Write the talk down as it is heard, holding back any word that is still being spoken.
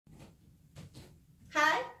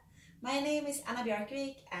My name is Anna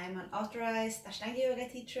Björkvik. I'm an authorized Ashtanga yoga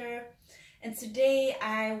teacher, and today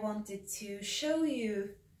I wanted to show you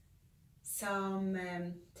some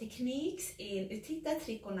techniques in Utthita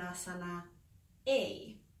Trikonasana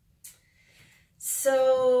A.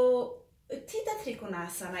 So Utthita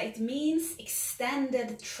Trikonasana, it means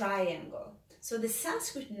extended triangle. So the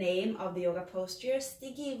Sanskrit name of the yoga postures,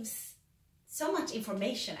 they gives so much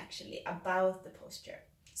information actually about the posture.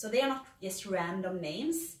 So they are not just random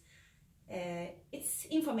names. It's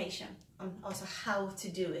information on also how to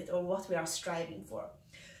do it or what we are striving for.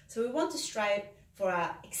 So we want to strive for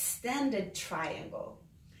an extended triangle.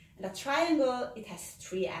 And a triangle, it has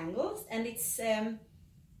 3 angles and it's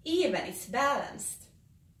even, it's balanced.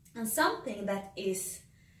 And something that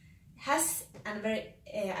has a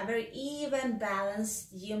very even,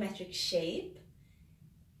 balanced geometric shape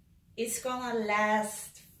is gonna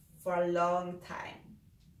last for a long time.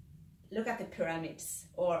 Look at the pyramids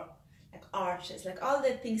or like arches, like all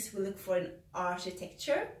the things we look for in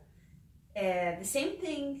architecture. The same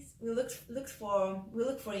things we look for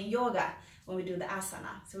in yoga when we do the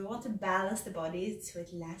asana. So we want to balance the body so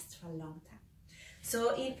it lasts for a long time.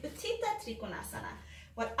 So in Utthita Trikonasana,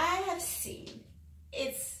 what I have seen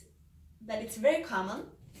is that it's very common.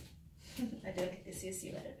 I do like this, you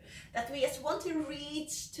see better. That we just want to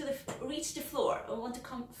reach the floor. We want to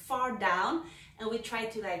come far down, and we try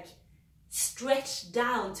to like stretch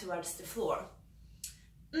down towards the floor.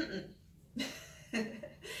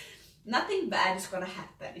 Nothing bad is gonna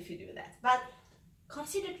happen if you do that, but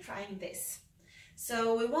consider trying this.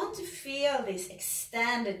 So we want to feel this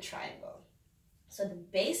extended triangle. So the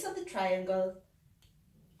base of the triangle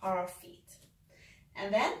are our feet.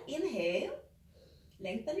 And then inhale,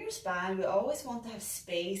 lengthen your spine. We always want to have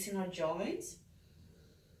space in our joints.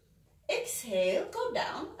 Exhale, go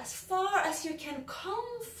down as far as you can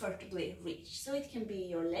comfortably reach. So it can be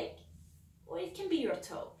your leg or it can be your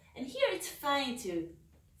toe. And here it's fine to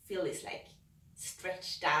feel this like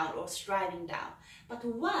stretch down or striving down. But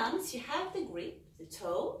once you have the grip, the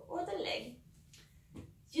toe or the leg,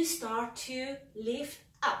 you start to lift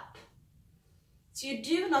up. So you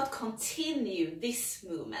do not continue this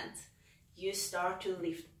movement. You start to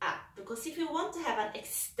lift up. Because if you want to have an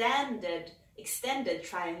extended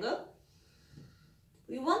triangle,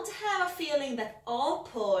 we want to have a feeling that all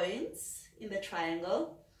points in the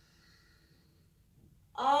triangle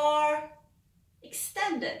are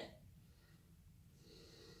extended.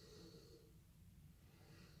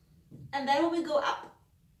 And then when we go up,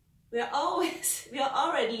 we are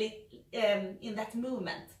already in that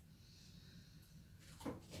movement.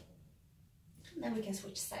 Then we can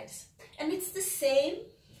switch sides. And it's the same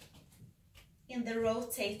in the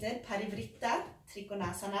rotated Parivritta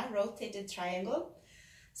Trikonasana, rotated triangle.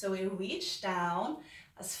 So we reach down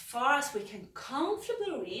as far as we can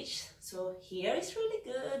comfortably reach. So here is really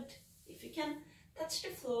good. If you can touch the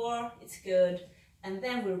floor, it's good. And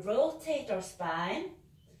then we rotate our spine.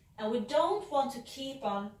 And we don't want to keep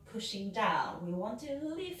on pushing down. We want to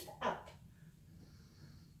lift up.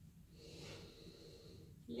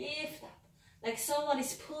 Lift up. Like someone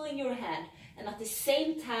is pulling your hand and at the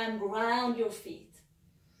same time ground your feet.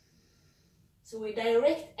 So we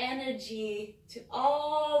direct energy to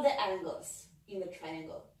all the angles in the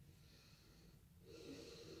triangle.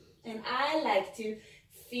 And I like to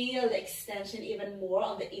feel the extension even more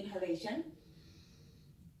on the inhalation.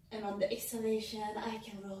 And on the exhalation, I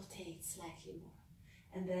can rotate slightly more.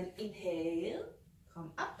 And then inhale,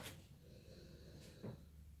 come up.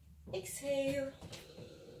 Exhale.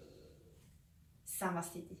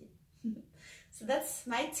 Samastiti. So that's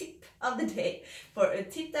my tip of the day for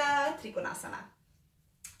Utthita Trikonasana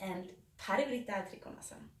and Parivritta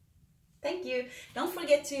Trikonasana. Thank you. Don't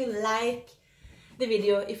forget to like the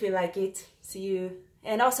video if you like it.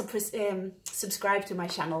 And also subscribe to my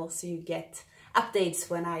channel so you get updates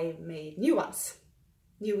when I made new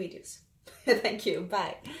videos. Thank you.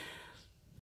 Bye.